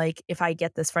friendship and you're like, if I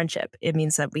get this friendship, it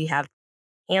means that we have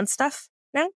hand stuff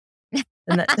now.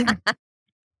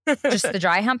 Just the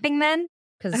dry humping then?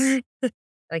 Because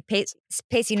like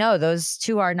Pacey, no, those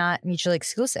two are not mutually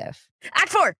exclusive. Act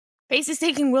 4. Pacey's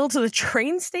taking Will to the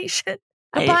train station.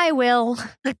 Goodbye, Will.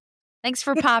 Thanks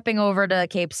for popping over to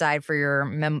Cape Side for your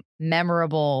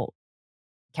memorable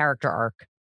character arc.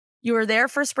 You were there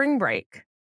for spring break.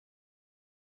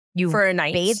 For a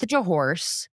night. Bathed your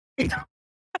horse.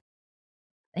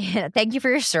 Thank you for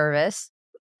your service.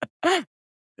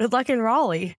 Good luck in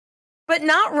Raleigh. But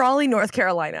not Raleigh, North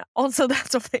Carolina. Also,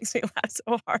 that's what makes me laugh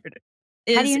so hard.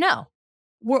 How do you know?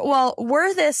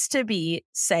 Were this to be,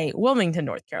 say, Wilmington,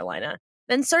 North Carolina,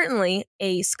 then certainly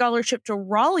a scholarship to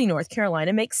Raleigh, North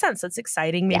Carolina makes sense. That's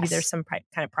exciting. Maybe there's some kind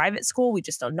of private school we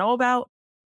just don't know about.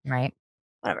 Right.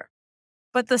 Whatever.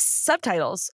 But the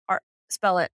subtitles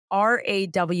spell it Rawley.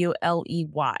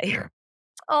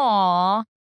 Aw,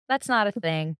 that's not a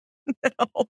thing.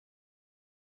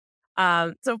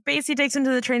 No. So Pacey takes him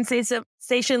to the train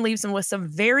station, leaves him with some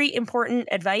very important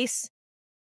advice.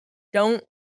 Don't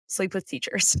sleep with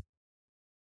teachers.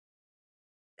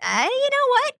 You know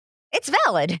what? It's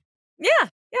valid. Yeah,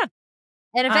 yeah.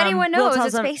 And if anyone Will knows,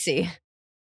 tells it's him Pacey.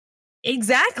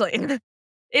 exactly.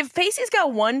 If Pacey's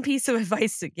got one piece of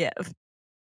advice to give,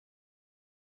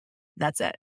 that's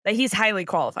it. That he's highly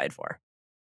qualified for.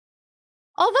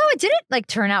 Although it didn't like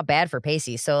turn out bad for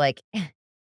Pacey. So like,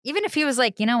 even if he was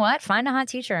like, you know what, find a hot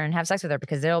teacher and have sex with her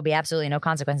because there will be absolutely no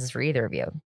consequences for either of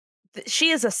you. She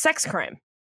is a sex crime.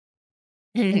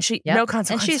 And she Yep. no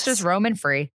consequences. And she's just roaming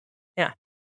free. Yeah.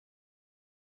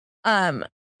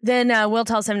 Then Will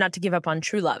tells him not to give up on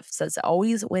true love. Says it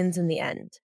always wins in the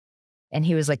end. And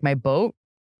he was like, my boat?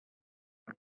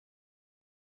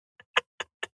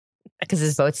 Because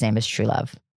his boat's name is True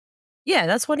Love. Yeah,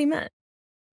 that's what he meant.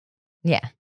 Yeah.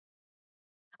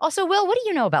 Also, Will, what do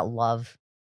you know about love?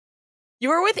 You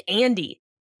were with Andy.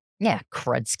 Yeah,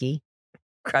 Krudsky.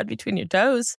 Crud between your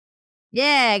toes.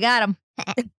 Yeah, I got him.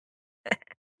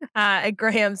 At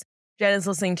Graham's, Jen is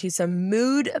listening to some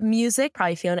mood music,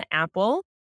 probably Fiona Apple,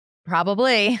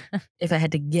 Probably. if I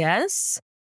had to guess.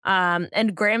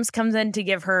 And Graham's comes in to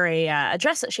give her a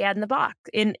dress that she had in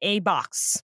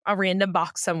a random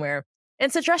box somewhere. And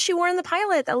it's a dress she wore in the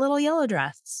pilot, that little yellow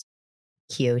dress.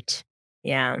 Cute.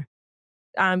 Yeah.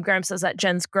 Graham says that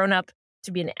Jen's grown up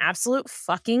to be an absolute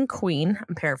fucking queen.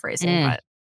 I'm paraphrasing, but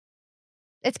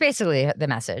it's basically the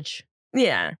message.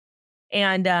 yeah.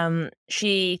 And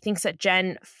she thinks that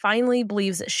Jen finally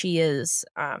believes that she is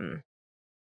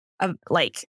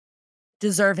like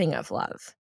deserving of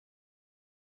love.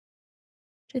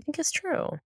 Which I think is true.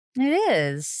 It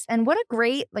is. And what a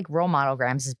great like role model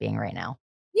Grams is being right now.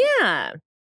 Yeah.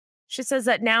 She says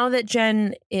that now that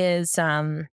Jen is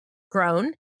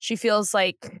grown, she feels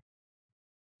like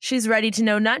she's ready to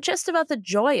know not just about the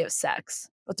joy of sex,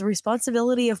 but the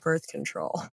responsibility of birth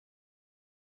control.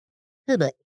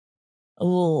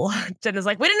 Oh, Jen is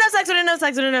like, we didn't have sex, we didn't have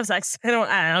sex, we didn't have sex.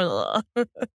 I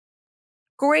don't.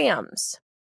 Grams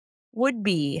would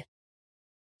be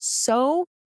so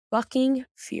fucking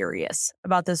furious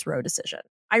about this Roe decision.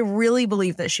 I really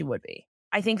believe that she would be.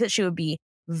 I think that she would be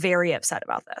very upset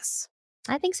about this.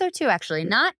 I think so too, actually.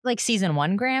 Not like season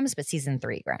 1 Grams, but season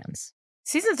 3 Grams.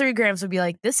 Season 3 Grams would be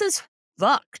like, this is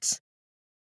fucked.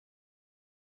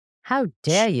 How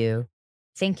dare you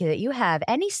think that you have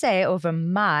any say over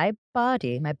my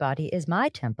body? My body is my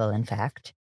temple, in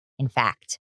fact. In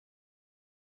fact.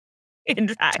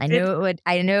 I knew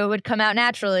it would come out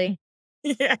naturally.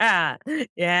 Yeah.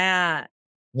 Yeah.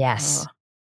 Yes.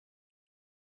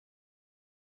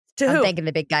 To I'm who? thinking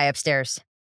the big guy upstairs.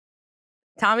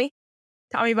 Tommy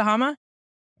Bahama?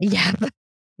 Yeah.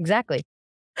 Exactly.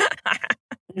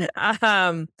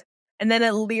 And then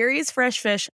at Leary's Fresh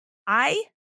Fish, I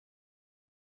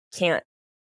can't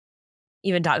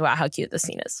even talk about how cute this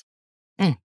scene is.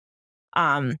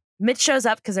 Mitch shows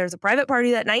up because there's a private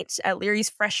party that night at Leary's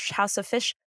Fresh House of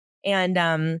Fish. And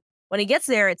when he gets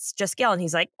there, it's just Gail. And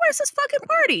he's like, where's this fucking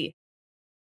party?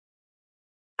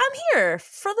 I'm here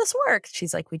for this work.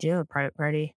 She's like, we do have a private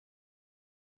party.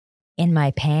 In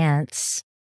my pants.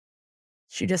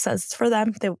 She just says it's for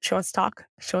them. She wants to talk.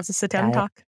 She wants to sit down and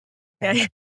talk. Yeah.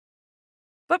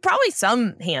 But probably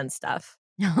some hand stuff.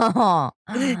 Yeah.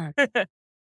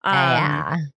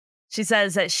 She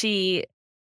says that she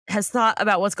has thought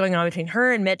about what's going on between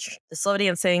her and Mitch, the slow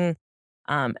dancing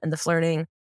and the flirting,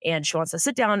 and she wants to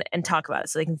sit down and talk about it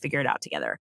so they can figure it out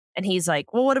together. And he's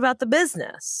like, well, what about the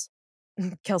business?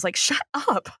 And Kel's like, shut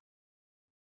up.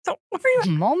 Don't worry about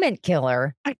moment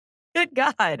killer. Good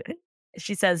God.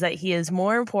 She says that he is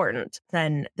more important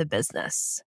than the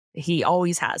business. He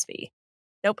always has been.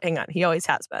 Nope, hang on. He always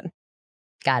has been.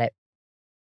 Got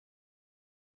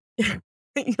it.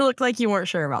 You look like you weren't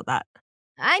sure about that.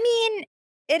 I mean,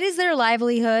 it is their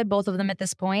livelihood, both of them at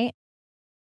this point.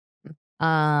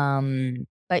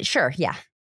 But sure, yeah.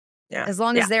 As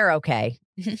long as they're okay.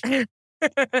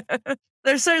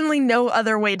 There's certainly no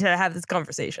other way to have this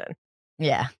conversation.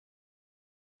 Yeah.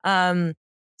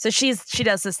 So she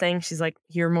does this thing. She's like,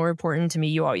 you're more important to me.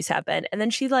 You always have been. And then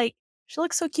she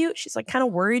looks so cute. She's like kind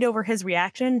of worried over his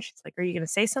reaction. She's like, are you going to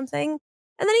say something?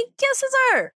 And then he kisses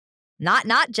her.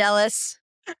 Not jealous.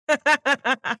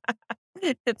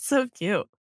 It's so cute.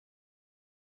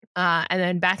 And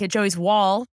then back at Joey's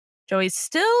wall, Joey's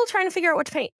still trying to figure out what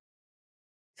to paint.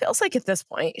 Feels like at this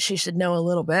point, she should know a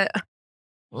little bit.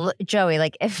 Joey,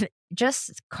 like if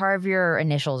just carve your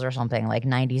initials or something like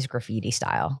 90s graffiti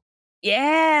style.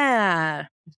 Yeah.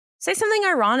 Say something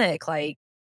ironic like,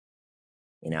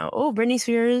 oh, Britney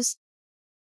Spears.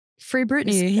 Free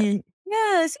Britney.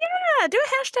 Yes. Yeah. Do a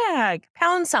hashtag.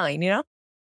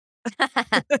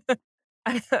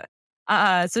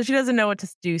 #, So she doesn't know what to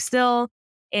do still.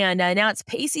 And now it's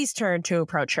Pacey's turn to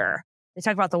approach her. They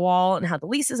talk about the wall and how the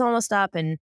lease is almost up,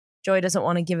 and Joey doesn't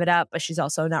want to give it up, but she's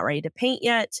also not ready to paint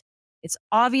yet. It's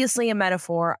obviously a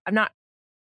metaphor. I'm not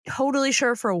totally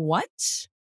sure for what.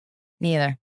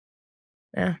 Neither.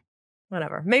 Yeah,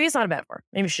 whatever. Maybe it's not a metaphor.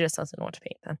 Maybe she just doesn't want to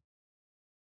paint then.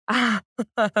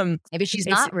 Maybe she's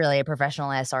not really a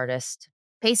professional ass artist.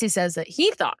 Pacey says that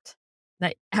he thought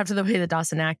that after the way that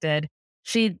Dawson acted,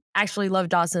 she actually loved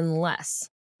Dawson less.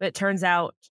 But it turns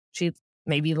out she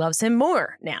maybe loves him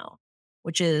more now,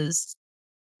 which is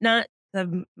not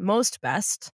the most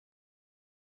best.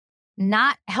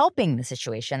 Not helping the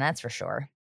situation, that's for sure.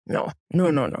 No.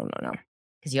 Because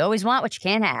you always want what you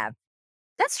can't have.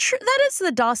 That's true. That is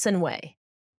the Dawson way.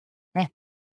 Yeah.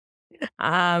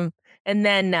 And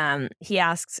then he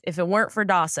asks if it weren't for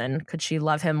Dawson, could she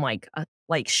love him like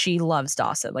she loves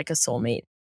Dawson, like a soulmate?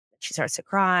 She starts to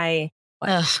cry.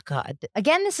 Oh, God.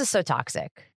 Again, this is so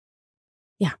toxic.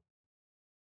 Yeah.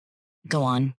 Go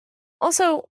on.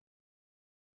 Also,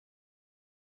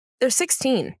 they're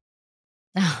 16.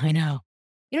 Oh, I know.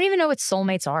 You don't even know what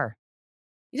soulmates are.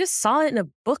 You just saw it in a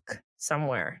book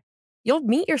somewhere. You'll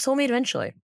meet your soulmate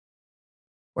eventually.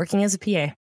 Working as a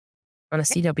PA on a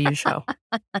CW show.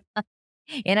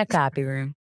 In a copy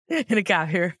room. In a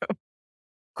copy room.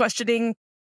 Questioning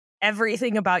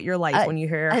everything about your life when you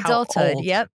hear adulthood. How old.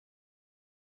 Yep.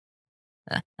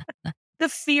 The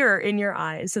fear in your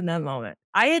eyes in that moment.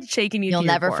 I had shaken you. You'll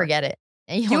never core. forget it.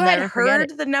 You had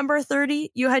heard the number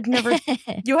 30. You had never.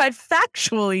 You had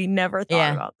factually never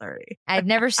thought about 30. I've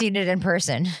never seen it in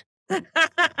person.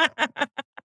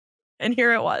 And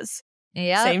here it was.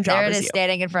 Yeah, same job. There it is,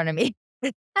 standing in front of me.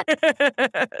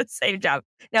 Same job.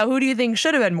 Now, who do you think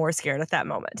should have been more scared at that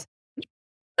moment?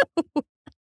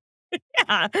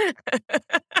 Yeah.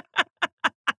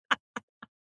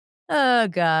 Oh,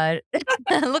 God.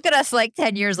 Look at us like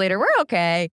 10 years later. We're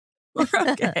okay. We're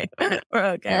okay. We're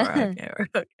okay.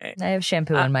 I have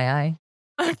shampoo in my eye.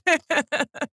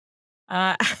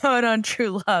 Out on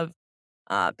True Love,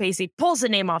 Pacey pulls the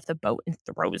name off the boat and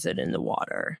throws it in the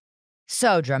water.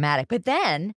 So dramatic. But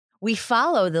then we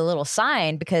follow the little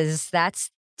sign because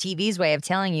that's TV's way of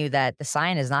telling you that the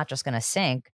sign is not just going to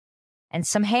sink. And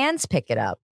some hands pick it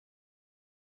up.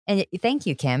 And thank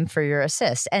you, Kim, for your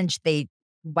assist. And they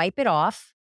wipe it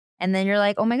off. And then you're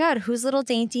like, oh my God, whose little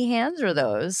dainty hands are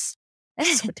those?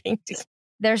 So dainty.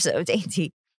 They're so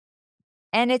dainty.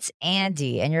 And it's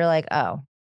Andy. And you're like, oh.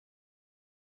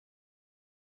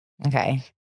 Okay.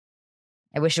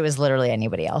 I wish it was literally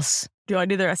anybody else. Do I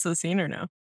do the rest of the scene or no?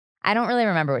 I don't really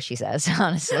remember what she says,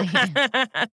 honestly.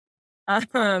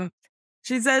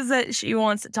 She says that she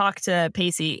wants to talk to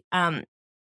Pacey.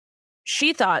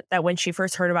 She thought that when she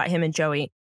first heard about him and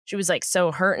Joey, she was like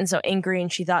so hurt and so angry,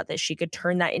 and she thought that she could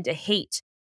turn that into hate.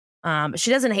 But she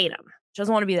doesn't hate him. She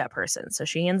doesn't want to be that person. So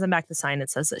she hands him back the sign that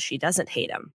says that she doesn't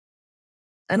hate him.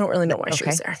 I don't really know why she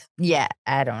was there. Yeah,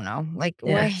 I don't know. Like,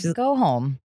 go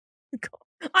home.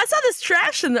 I saw this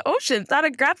trash in the ocean. Thought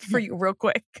I'd grab it for you real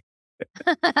quick.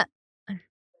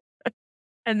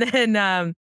 And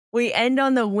then we end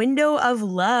on the window of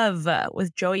love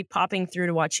with Joey popping through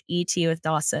to watch E.T. with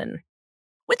Dawson.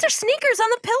 With their sneakers on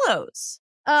the pillows.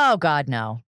 Oh, God,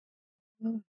 no.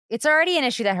 It's already an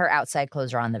issue that her outside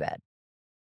clothes are on the bed.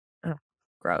 Oh,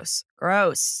 gross.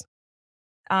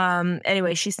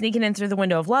 Anyway, she's sneaking in through the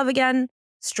window of love again.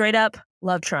 Straight up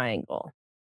love triangle.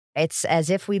 It's as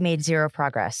if we made zero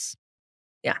progress.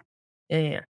 Yeah.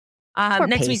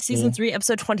 Next week, season 3,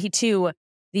 episode 22,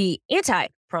 the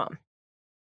anti-prom.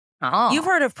 Oh. You've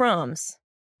heard of proms.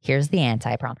 Here's the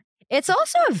anti-prom. It's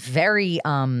also a very,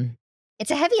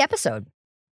 it's a heavy episode.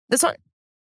 This one?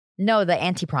 No, the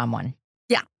anti-prom one.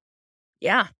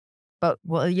 Yeah. But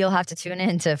you'll have to tune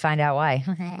in to find out why.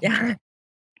 Yeah.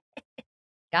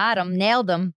 Got them, nailed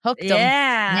them, hooked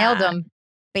them, nailed them,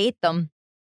 bait them,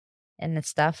 and the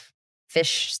stuff,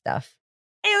 fish stuff.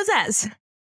 Hey, Ozaz.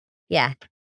 Yeah.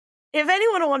 If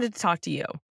anyone wanted to talk to you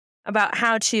about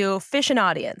how to fish an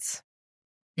audience.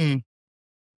 To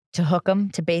hook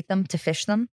them, to bait them, to fish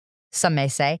them, some may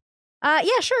say.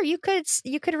 Yeah, sure. You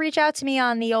could reach out to me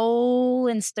on the old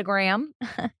Instagram.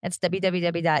 It's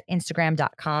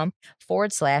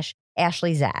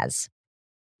www.instagram.com/Ashley Zaz.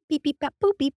 Beep, beep, bop,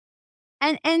 boop, beep.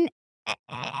 And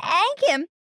Kim.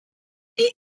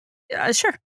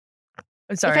 Sure.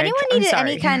 I'm sorry. If anyone needed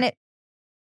any kind of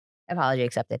apology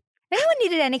accepted. If anyone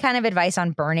needed any kind of advice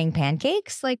on burning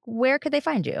pancakes, like where could they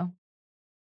find you?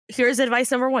 Here's advice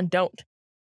number 1. Don't.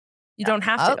 You don't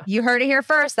have to. You heard it here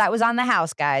first. That was on the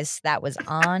house, guys. That was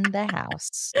on the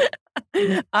house.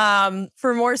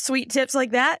 For more sweet tips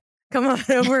like that, come on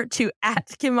over to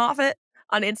 @KimMoffitt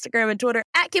on Instagram and Twitter.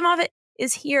 @KimMoffitt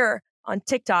is here on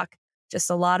TikTok. Just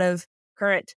a lot of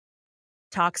current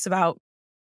talks about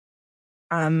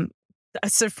a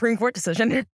Supreme Court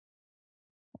decision.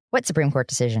 What Supreme Court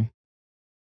decision?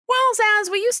 Well,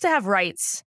 Zaz, we used to have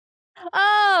rights.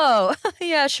 Oh,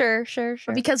 yeah, sure.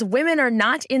 But because women are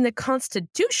not in the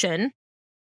Constitution,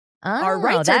 our Oh,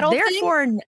 rights that are old thing? therefore,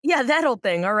 yeah, that old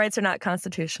thing. Our rights are not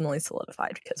constitutionally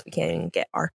solidified because we can't even get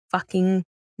our fucking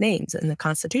names in the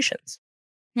constitutions.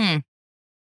 I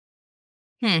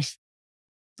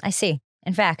see.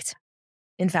 In fact,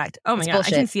 oh my It's God,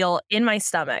 bullshit. I can feel in my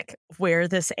stomach where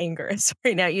this anger is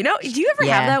right now. You know, do you ever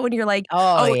Yeah. have that when you're like,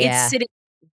 Oh, oh, yeah. it's sitting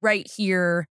right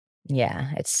here?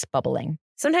 Yeah, it's bubbling.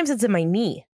 Sometimes it's in my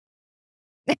knee,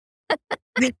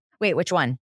 Wait, which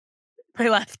one? my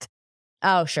left.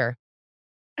 Oh, sure.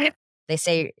 They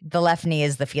say the left knee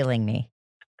is the feeling knee.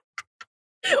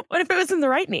 What if it was in the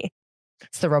right knee?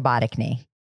 It's the robotic knee.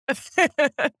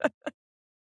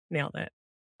 Nailed it.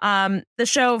 The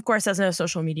show, of course, has no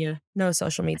social media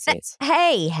needs.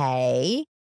 Hey.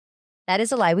 That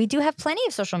is a lie. We do have plenty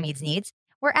of social media needs.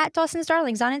 We're at Dawson's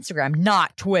Darlings on Instagram,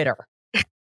 not Twitter.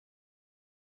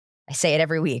 I say it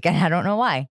every week, and I don't know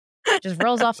why. It just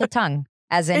rolls off the tongue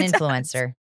as an It does.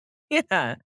 influencer.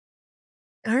 Yeah.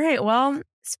 All right. Well,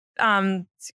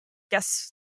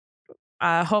 guess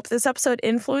hope this episode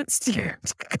influenced you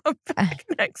to come back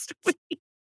next week.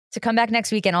 To come back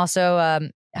next week, and also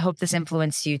I hope this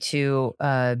influenced you to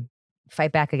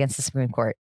fight back against the Supreme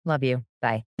Court. Love you.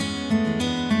 Bye.